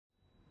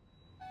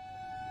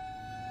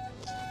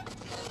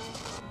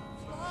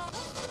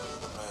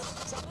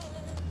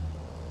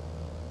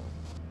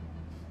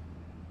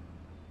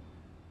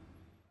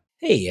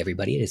Hey,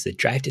 everybody. It is the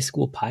Drive to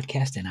School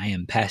podcast, and I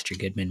am Pastor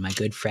Goodman. My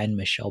good friend,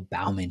 Michelle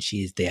Bauman.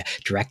 She's the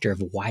director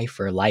of Y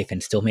for Life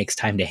and still makes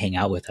time to hang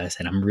out with us.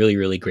 And I'm really,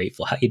 really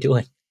grateful. How you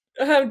doing?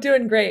 I'm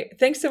doing great.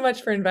 Thanks so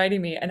much for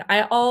inviting me. And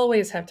I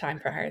always have time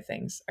for higher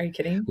things. Are you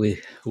kidding?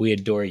 We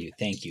adore you.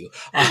 Thank you.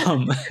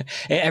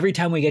 Every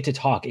time we get to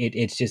talk,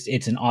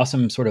 it's an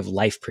awesome sort of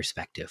life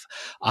perspective,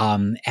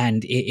 and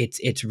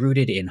it's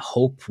rooted in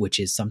hope, which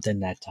is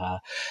something that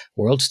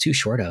world's too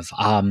short of.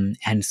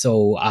 And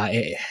so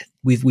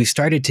we've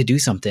started to do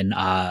something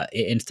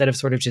instead of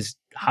sort of just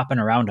hopping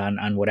around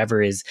on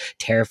whatever is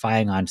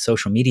terrifying on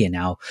social media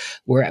now.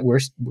 We're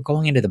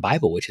going into the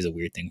Bible, which is a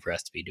weird thing for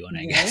us to be doing,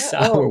 I Yeah. guess.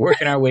 We're Oh,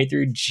 working our way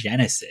through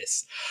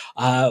Genesis.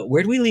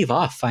 Where do we leave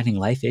off finding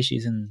life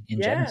issues in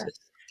yeah. Genesis?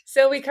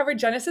 So we covered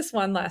Genesis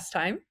 1 last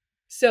time.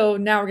 So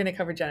now we're going to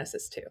cover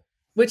Genesis 2,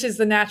 which is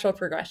the natural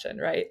progression,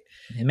 right?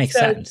 It makes So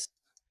sense.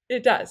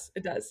 it does.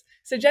 It does.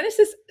 So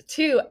Genesis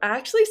 2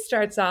 actually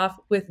starts off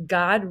with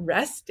God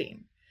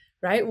resting,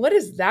 right? What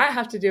does that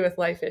have to do with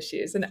life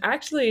issues? And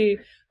actually,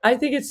 I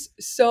think it's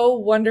so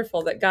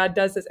wonderful that God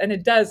does this. And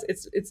it does.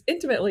 It's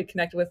intimately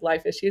connected with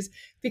life issues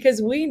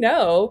because we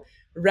know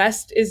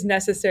rest is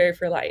necessary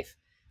for life.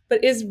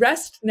 But is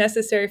rest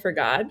necessary for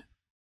God?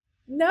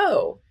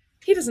 No,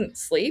 he doesn't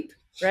sleep,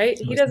 right?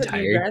 I He was doesn't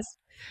need tired. rest.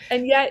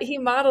 And yet he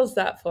models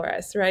that for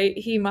us, right?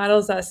 It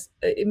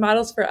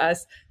models for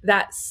us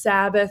that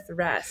Sabbath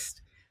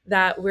rest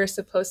that we're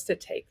supposed to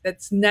take,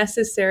 that's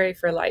necessary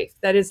for life,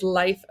 that is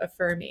life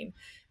affirming.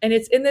 And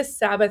it's in this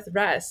Sabbath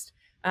rest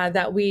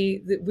that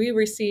we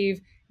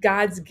receive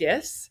God's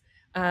gifts,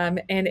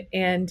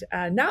 and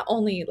not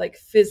only like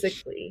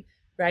physically,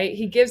 right?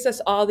 He gives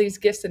us all these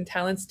gifts and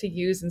talents to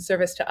use in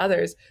service to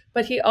others,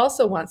 but he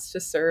also wants to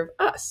serve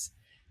us.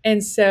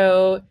 And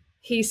so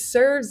he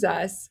serves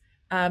us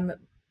um,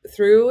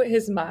 through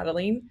his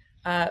modeling,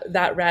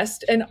 that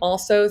rest, and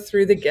also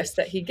through the gifts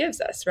that he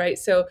gives us, right?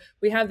 So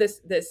we have this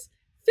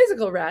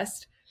physical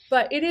rest,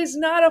 but it is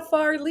not a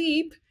far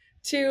leap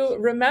to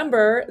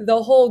remember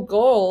the whole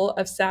goal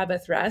of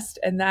Sabbath rest,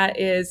 and that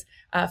is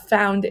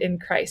found in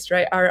Christ,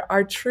 right?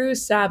 Our true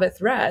Sabbath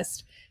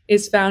rest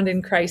is found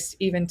in Christ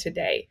even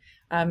today,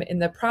 in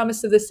the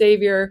promise of the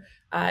Savior,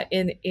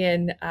 in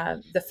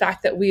the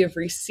fact that we have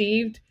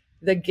received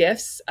the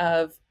gifts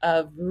of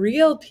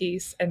real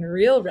peace and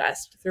real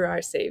rest through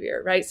our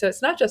Savior, right? So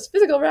it's not just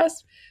physical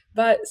rest,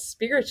 but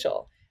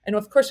spiritual. And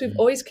of course, we've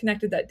always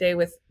connected that day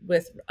with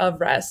of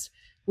rest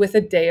with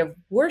a day of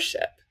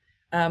worship,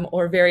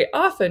 or very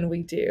often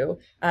we do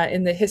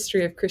in the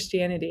history of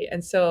Christianity.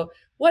 And so,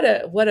 what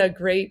a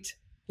great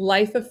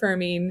life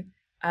affirming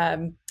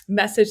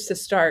message to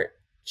start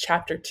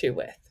chapter 2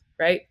 with,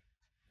 right?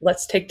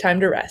 Let's take time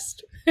to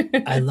rest.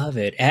 I love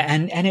it,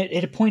 and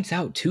it points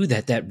out too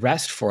that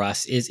rest for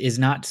us is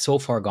not so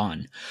far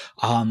gone.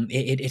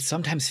 It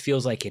sometimes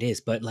feels like it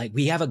is, but like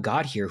we have a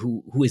God here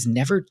who is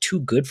never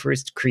too good for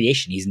his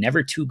creation. He's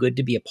never too good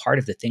to be a part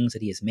of the things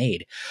that he has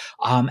made,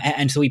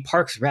 and so he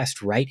parks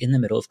rest right in the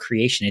middle of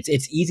creation.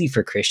 It's easy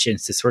for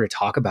Christians to sort of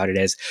talk about it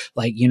as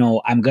like,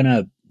 I'm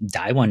gonna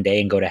die one day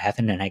and go to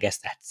heaven, and I guess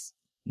that's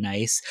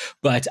nice.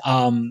 But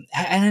and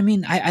I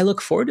mean, I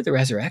look forward to the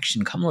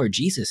resurrection. Come Lord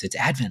Jesus, it's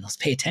Advent. Let's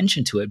pay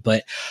attention to it.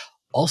 But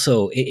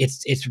also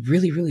it's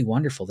really, really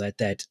wonderful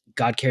that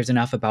God cares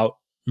enough about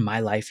my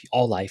life,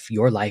 all life,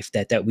 your life,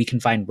 that we can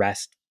find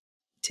rest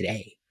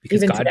today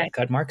because Even god today.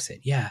 god marks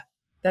it. Yeah.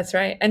 That's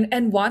right.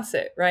 And wants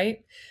it, right?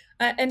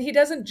 And he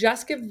doesn't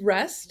just give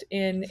rest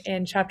in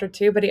chapter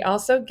 2, but he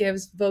also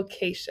gives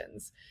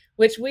vocations,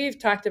 which we've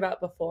talked about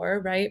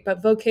before, right?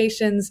 But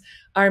vocations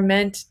are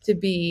meant to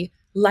be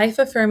life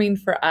affirming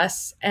for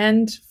us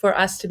and for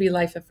us to be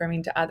life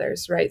affirming to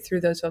others, right?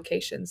 Through those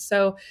vocations.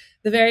 So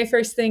the very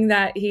first thing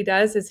that he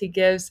does is he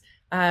gives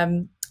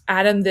Adam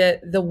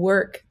the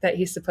work that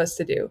he's supposed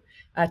to do,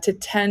 to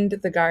tend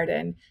the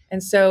garden.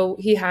 And so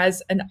he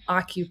has an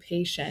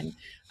occupation,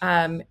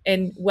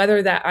 and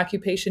whether that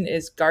occupation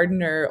is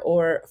gardener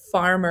or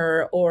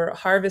farmer or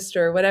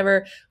harvester,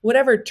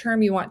 whatever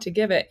term you want to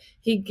give it,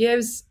 he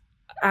gives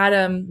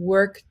Adam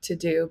work to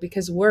do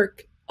because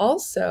work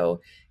also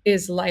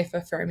is life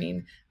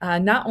affirming,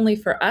 not only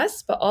for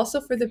us but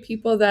also for the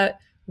people that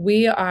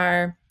we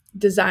are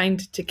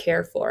designed to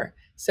care for.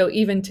 So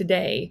even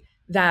today,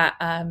 that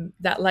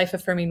life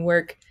affirming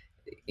work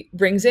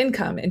brings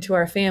income into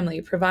our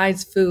family,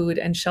 provides food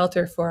and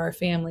shelter for our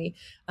family,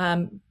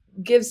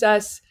 gives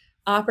us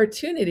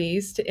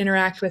opportunities to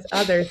interact with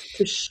others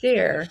to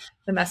share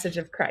the message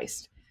of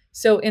Christ.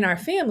 So in our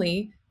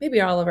family, maybe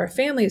all of our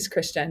family is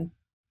Christian,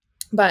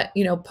 but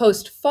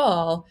post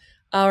fall,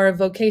 our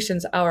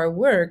vocations, our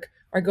work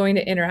are going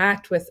to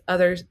interact with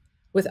other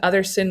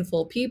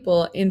sinful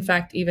people. In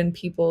fact, even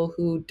people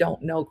who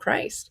don't know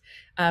Christ.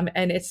 And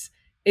it's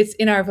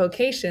in our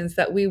vocations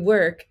that we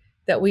work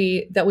that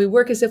we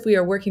work as if we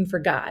are working for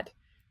God,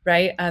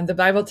 right? The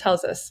Bible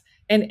tells us,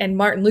 and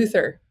Martin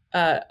Luther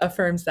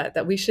affirms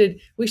that we should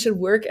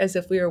work as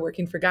if we are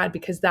working for God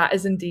because that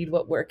is indeed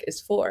what work is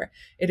for.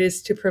 It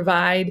is to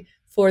provide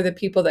for the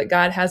people that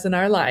God has in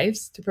our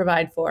lives to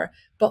provide for,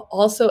 but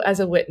also as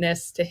a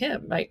witness to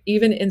Him, right?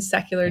 Even in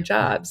secular Yeah.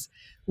 jobs,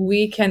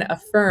 we can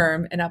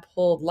affirm and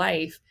uphold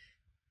life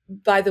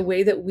by the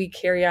way that we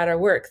carry out our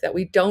work, that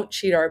we don't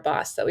cheat our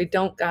boss, that we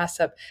don't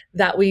gossip,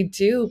 that we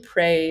do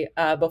pray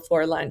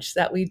before lunch,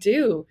 that we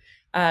do,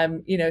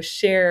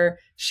 share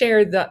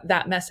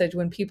that message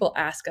when people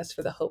ask us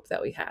for the hope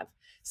that we have.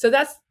 So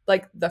that's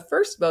like the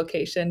first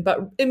vocation. But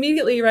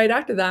immediately right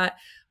after that,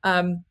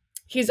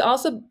 he's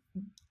also,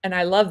 and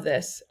I love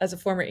this as a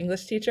former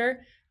English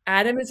teacher,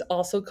 Adam is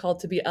also called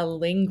to be a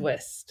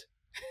linguist.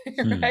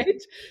 Hmm.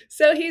 Right?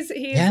 So he's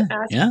Yeah.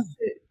 asked Yeah.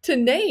 to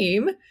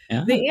name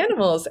Yeah. the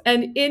animals,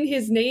 and in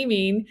his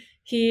naming,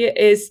 he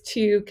is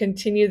to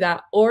continue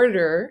that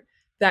order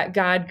that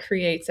God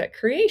creates at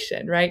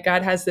creation. Right?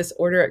 God has this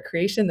order at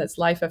creation that's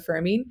life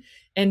affirming,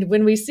 and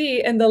when we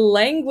see in the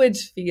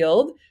language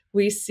field,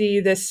 we see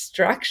this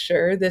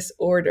structure, this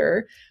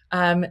order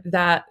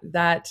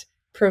that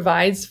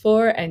provides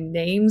for and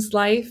names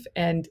life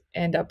and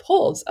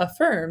upholds,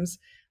 affirms.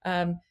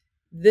 Um,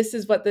 this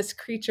is what this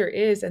creature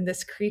is, and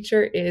this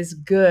creature is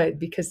good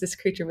because this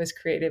creature was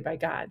created by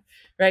God,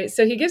 right?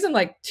 So he gives him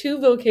like two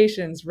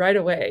vocations right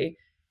away,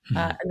 Hmm.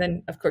 and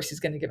then of course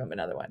he's going to give him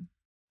another one.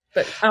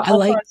 But I'll, I I'll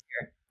like pause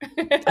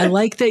I here.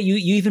 like that you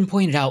even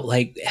pointed out,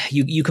 like,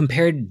 you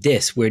compared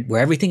this where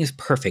everything is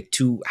perfect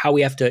to how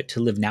we have to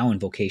live now in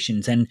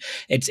vocations, and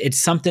it's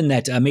something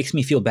that makes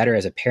me feel better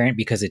as a parent,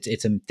 because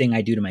it's a thing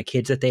I do to my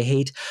kids that they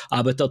hate,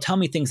 but they'll tell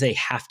me things they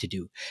have to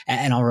do,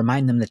 and I'll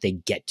remind them that they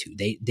get to.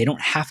 They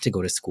don't have to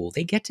go to school;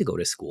 they get to go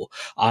to school,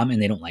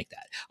 and they don't like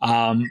that.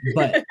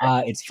 But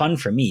it's fun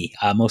for me,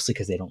 mostly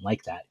because they don't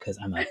like that, because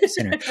I'm a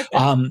sinner.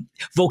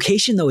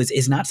 Vocation, though,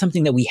 is not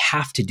something that we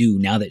have to do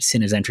now that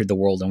sin has entered the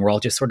world, and we're all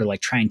just sort of like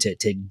trying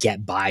to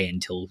get by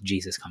until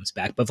Jesus comes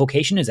back. But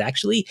vocation is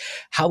actually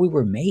how we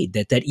were made.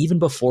 That even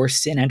before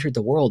sin entered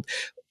the world,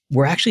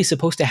 we're actually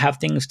supposed to have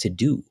things to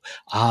do.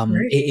 Right.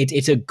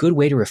 It's a good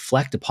way to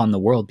reflect upon the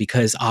world,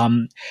 because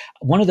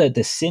one of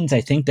the sins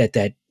I think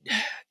that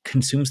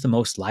consumes the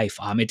most life.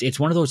 It's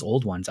one of those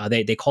old ones.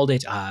 They called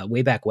it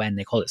way back when,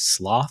 they called it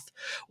sloth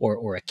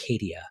or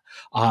Acadia.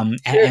 Sure.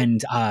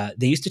 And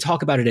they used to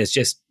talk about it as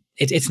just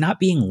it's not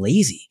being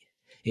lazy.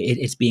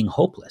 It's being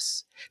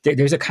hopeless.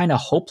 There's a kind of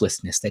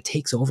hopelessness that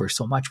takes over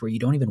so much, where you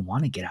don't even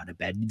want to get out of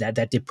bed.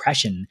 That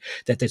depression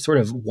that sort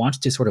of wants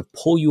to sort of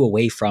pull you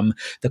away from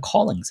the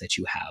callings that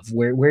you have,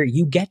 where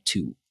you get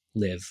to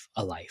live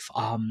a life.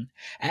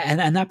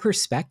 And that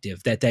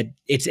perspective that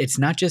it's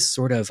not just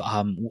sort of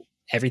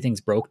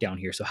everything's broke down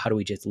here, so how do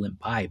we just limp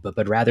by,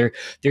 but rather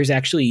there's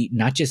actually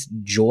not just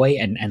joy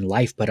and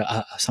life, but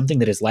something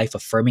that is life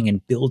affirming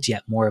and builds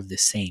yet more of the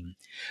same.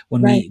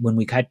 when Right. we when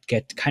we get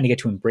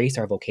to embrace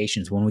our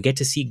vocations, when we get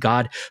to see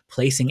God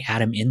placing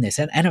Adam in this,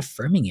 and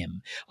affirming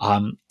him,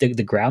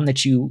 the ground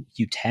that you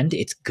tend,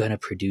 it's gonna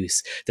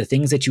produce the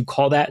things that you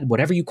call, that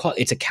whatever you call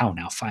it's a cow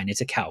now, fine,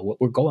 it's a cow,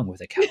 we're going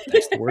with a cow,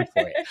 that's the word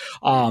for it.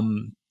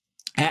 um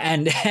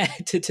and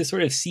to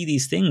sort of see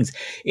these things,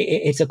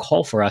 it's a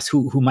call for us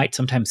who might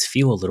sometimes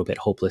feel a little bit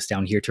hopeless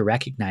down here, to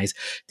recognize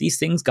these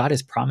things God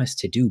has promised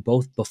to do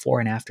both before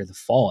and after the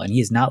fall, and he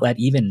has not let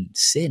even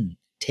sin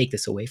take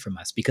this away from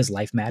us, because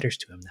life matters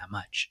to him that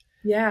much.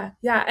 Yeah,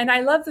 yeah. And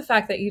I love the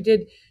fact that you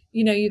did,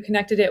 you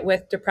connected it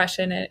with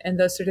depression and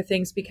those sort of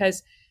things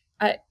because,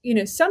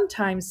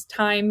 sometimes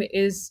time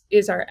is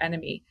our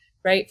enemy,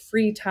 right?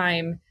 Free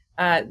time,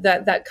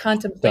 that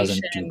contemplation.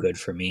 Doesn't do good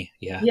for me.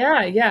 Yeah.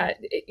 Yeah, yeah.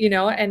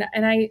 And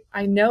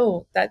I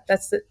know that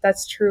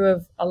that's true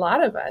of a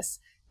lot of us,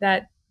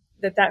 that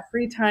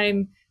free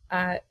time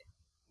uh,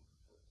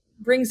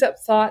 brings up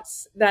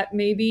thoughts that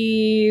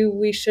maybe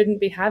we shouldn't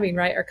be having,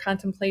 right? Or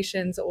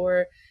contemplations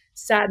or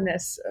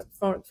sadness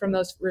from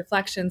those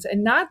reflections.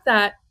 And not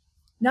that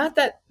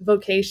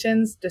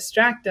vocations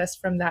distract us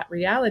from that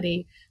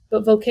reality,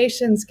 but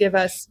vocations give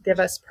us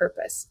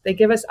purpose. They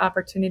give us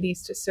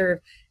opportunities to serve.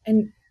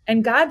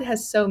 And God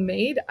has so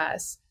made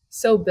us,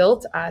 so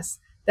built us,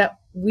 that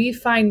we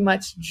find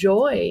much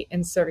joy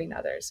in serving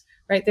others,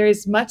 right? There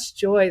is much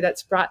joy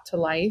that's brought to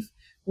life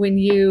when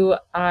you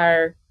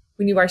are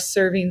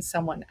serving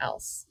someone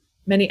else.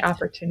 Many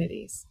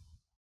opportunities.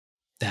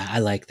 That I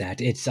like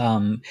that.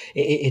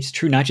 It's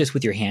true not just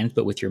with your hands,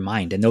 but with your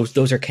mind, and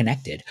those are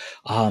connected.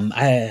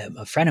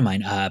 A friend of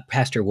mine,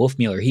 Pastor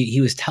Wolfmueller,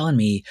 he was telling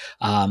me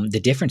the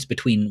difference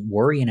between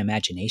worry and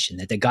imagination.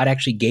 That God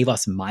actually gave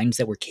us minds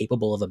that we're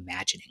capable of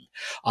imagining,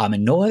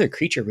 and no other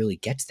creature really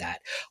gets that.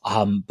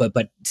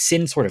 But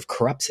sin sort of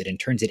corrupts it and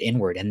turns it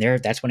inward, and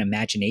that's when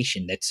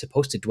imagination, that's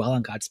supposed to dwell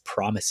on God's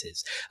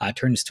promises,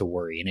 turns to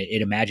worry, and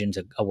it imagines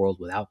a world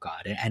without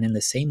God. And in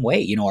the same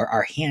way,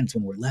 our hands,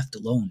 when we're left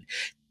alone,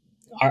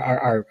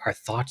 our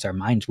thoughts, our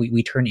minds,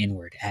 we turn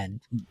inward, and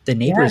the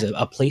neighbor Yeah. is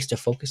a place to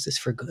focus this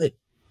for good.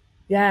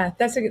 Yeah,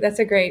 that's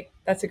a great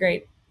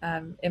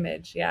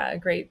image. Yeah, a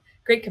great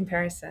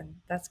comparison.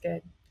 That's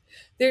good.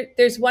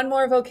 There's one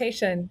more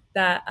vocation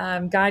that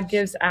God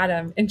gives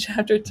Adam in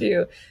chapter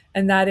 2,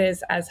 and that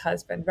is as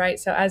husband, right?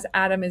 So as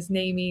Adam is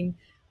naming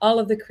all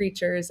of the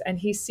creatures, and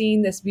he's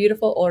seen this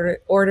beautiful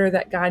order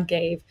that God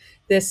gave,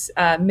 this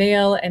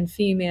male and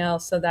female,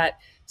 so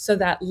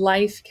that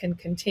life can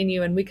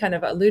continue. And we kind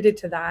of alluded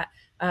to that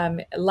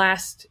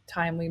last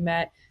time we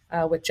met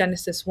with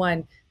Genesis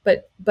 1.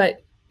 But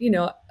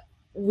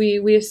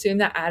we assume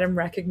that Adam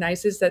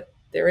recognizes that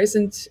there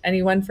isn't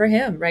anyone for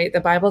him, right?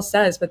 The Bible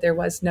says, but there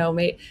was no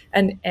mate,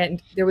 and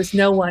there was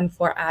no one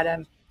for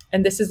Adam.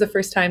 And this is the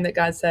first time that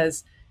God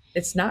says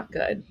it's not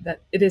good,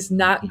 that it is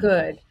not Mhm.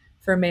 good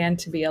for man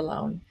to be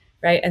alone,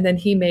 right? And then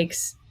he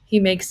makes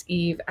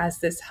Eve as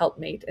this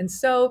helpmate. And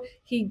so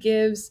he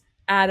gives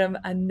Adam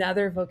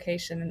another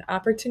vocation, an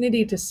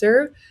opportunity to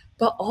serve,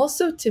 but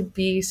also to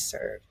be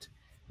served,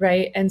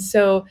 right? And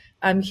so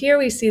here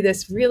we see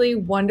this really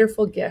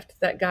wonderful gift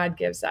that God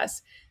gives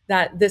us,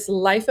 that this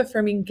life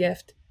affirming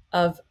gift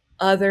of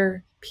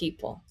other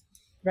people,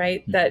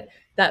 right? That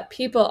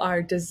people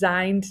are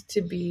designed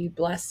to be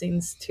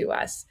blessings to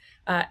us,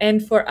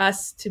 and for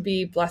us to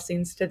be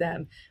blessings to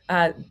them,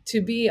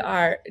 to be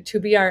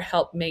our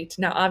helpmate.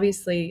 Now,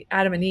 obviously,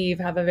 Adam and Eve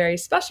have a very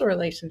special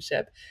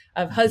relationship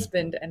of Mhm.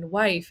 husband and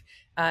wife,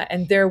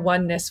 and their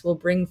oneness will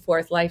bring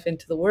forth life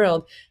into the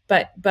world.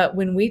 But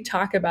when we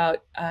talk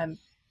about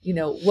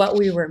what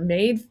we were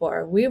made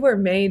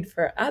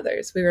for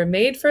others. We were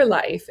made for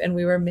life, and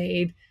we were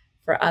made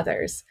for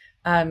others.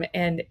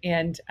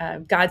 And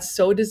God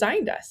so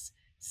designed us.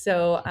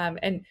 So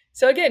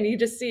again, you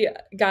just see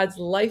God's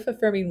life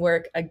affirming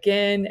work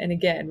again and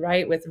again,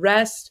 right? With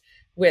rest,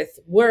 with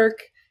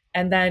work,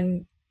 and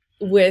then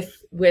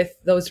with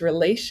those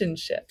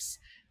relationships.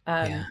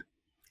 Yeah. Um,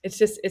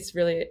 it's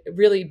really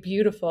really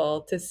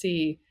beautiful to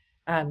see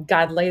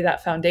God lay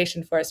that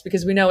foundation for us,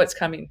 because we know it's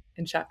coming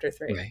in chapter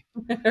 3. Right.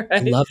 I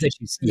Right? love that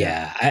you,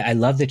 Yeah. yeah, I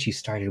love that you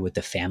started with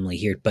the family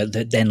here, but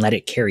then let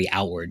it carry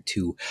outward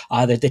to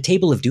the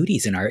table of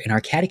duties in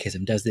our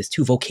catechism does this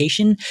too.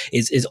 Vocation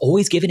is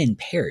always given in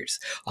pairs.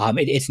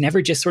 It's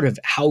never just sort of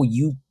how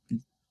you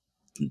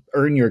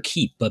earn your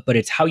keep, but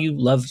it's how you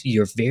love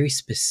your very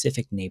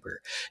specific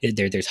neighbor.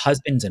 There's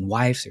husbands and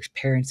wives, there's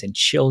parents and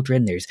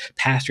children, there's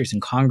pastors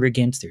and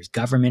congregants, there's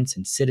governments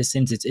and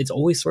citizens. It's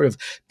always sort of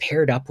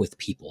paired up with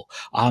people.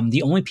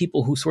 The only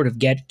people who sort of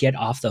get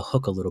off the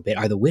hook a little bit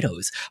are the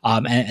widows,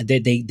 and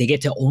they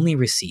get to only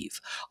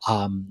receive.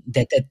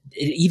 That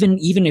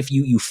even if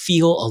you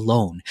feel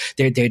alone,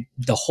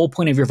 the whole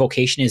point of your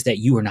vocation is that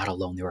you are not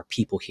alone. There are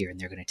people here, and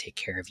they're going to take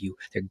care of you.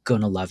 They're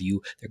going to love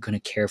you. They're going to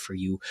care for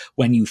you.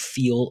 When you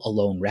feel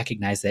alone,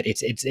 recognize that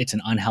it's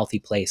an unhealthy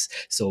place.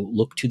 So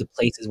look to the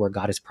places where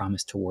God has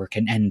promised to work.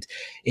 And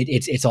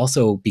it's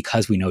also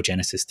because we know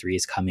Genesis 3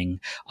 is coming.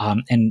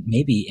 And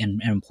maybe an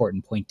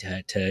important point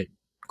to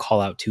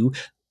call out too,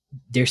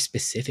 they're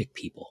specific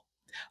people.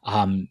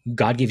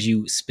 God gives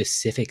you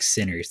specific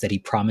sinners that he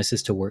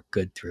promises to work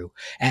good through.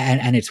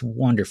 And it's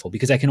wonderful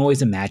because I can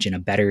always imagine a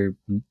better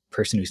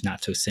person who's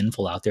not so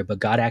sinful out there. But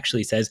God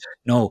actually says,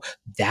 no,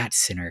 that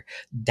sinner,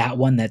 that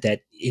one that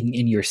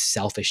in your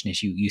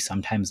selfishness, you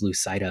sometimes lose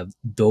sight of,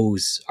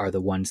 those are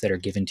the ones that are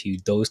given to you,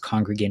 those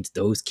congregants,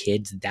 those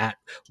kids, that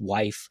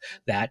wife,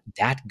 that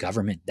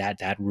government,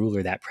 that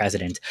ruler, that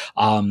president.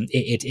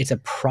 It's a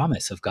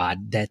promise of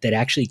God that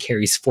actually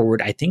carries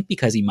forward, I think,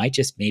 because he might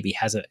just maybe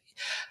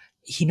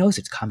he knows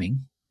it's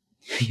coming,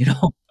 you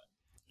know?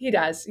 He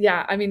does.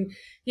 Yeah. I mean,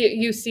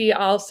 you see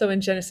also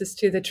in Genesis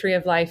 2 the tree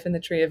of life and the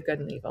tree of good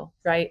and evil,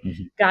 right?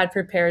 Mhm. God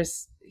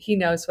prepares, he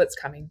knows what's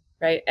coming,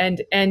 right?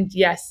 And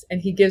yes,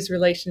 and he gives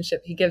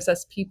relationship. He gives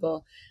us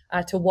people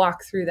to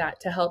walk through that,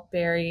 to help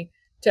bear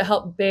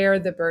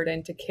the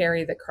burden, to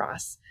carry the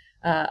cross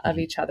of Mhm.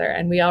 each other.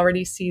 And we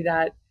already see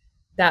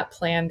that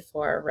planned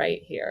for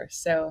right here.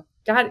 So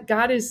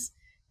God is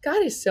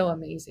so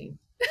amazing.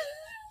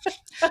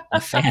 I'm a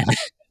fan.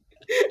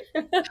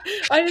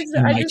 I just, He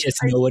I might just,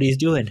 just know what he's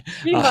doing.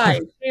 He Uh,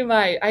 might. He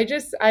might.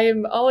 I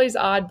am always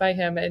awed by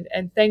him,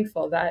 and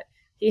thankful that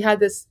he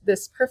had this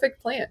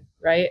perfect plan,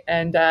 right?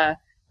 And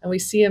we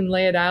see him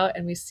lay it out,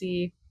 and we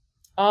see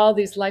all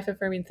these life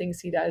affirming things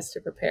he does to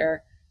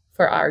prepare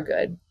for our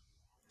good.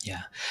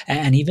 Yeah,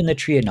 and even the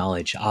tree of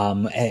knowledge,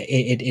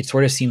 it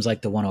sort of seems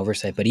like the one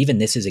oversight, but even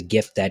this is a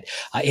gift that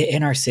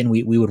in our sin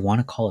we would want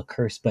to call a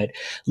curse. But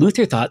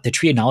Luther thought the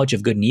tree of knowledge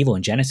of good and evil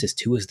in Genesis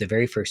 2 was the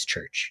very first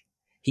church.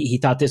 He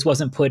thought this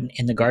wasn't put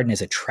in the garden as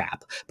a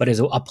trap, but as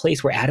a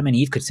place where Adam and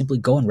Eve could simply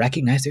go and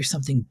recognize there's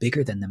something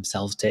bigger than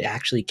themselves to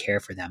actually care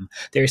for them.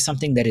 There's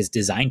something that is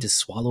designed to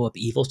swallow up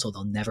evil so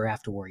they'll never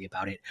have to worry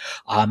about it.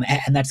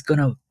 And that's going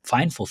to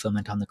find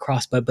fulfillment on the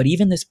cross. But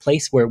even this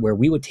place where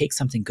we would take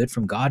something good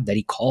from God that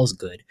he calls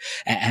good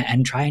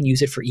and try and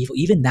use it for evil,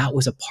 even that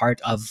was a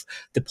part of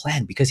the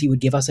plan, because he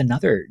would give us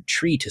another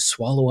tree to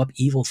swallow up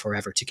evil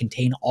forever, to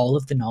contain all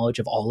of the knowledge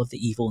of all of the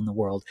evil in the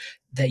world,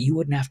 that you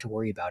wouldn't have to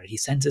worry about it. He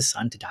sends his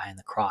son to die on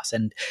the cross,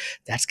 and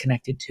that's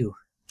connected too.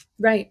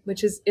 Right,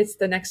 which is it's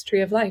the next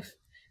tree of life,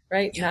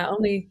 right? Yeah. Not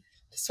only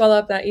to swallow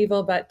up that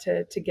evil, but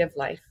to give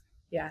life.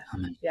 Yeah,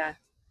 Amen. yeah.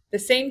 The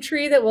same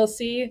tree that we'll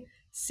see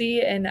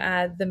in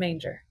the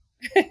manger.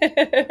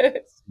 It'll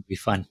be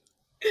fun.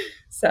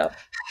 So.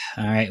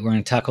 All right, we're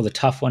going to tackle the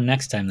tough one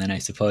next time, then I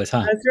suppose,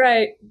 huh? That's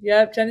right.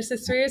 Yep.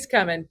 Genesis 3 is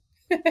coming.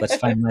 Let's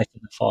find life in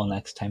the fall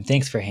next time.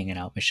 Thanks for hanging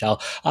out,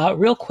 Michelle.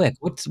 Real quick,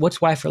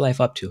 what's Y for Life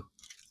up to?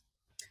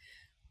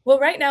 Well,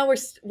 right now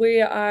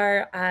we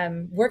are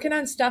working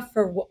on stuff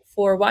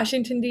for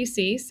Washington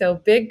D.C.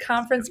 So big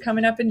conference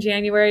coming up in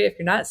January. If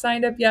you're not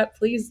signed up yet,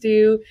 please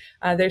do.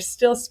 There's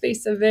still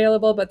space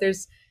available, but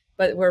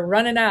we're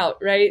running out,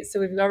 right?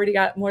 So we've already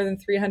got more than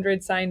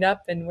 300 signed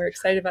up, and we're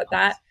excited about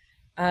that.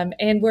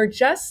 And we're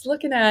just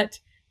looking at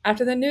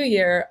after the new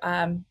year.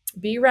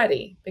 Be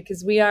ready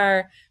because we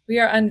are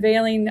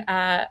unveiling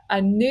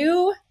a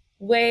new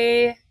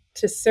way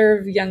to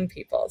serve young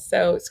people.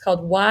 So it's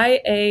called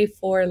YA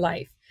for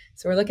Life.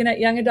 So we're looking at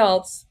young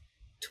adults,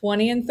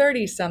 20 and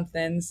 30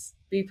 somethings.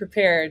 Be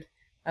prepared.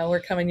 We're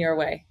coming your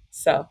way.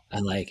 So, I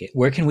like it.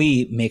 Where can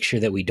we make sure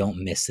that we don't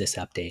miss this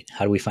update?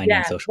 How do we find you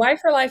on yeah, social?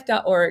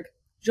 yforlife.org.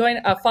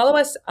 Follow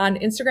us on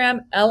Instagram,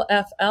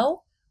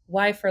 LFL,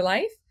 Y for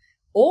Life,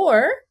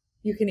 or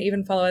you can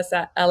even follow us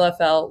at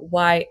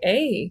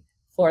LFLYA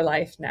for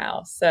Life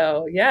now.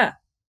 So, yeah,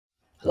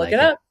 I look it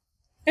like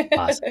it. up.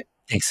 Awesome.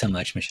 Thanks so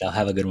much, Michelle.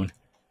 Have a good one.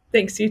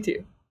 Thanks, you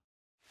too.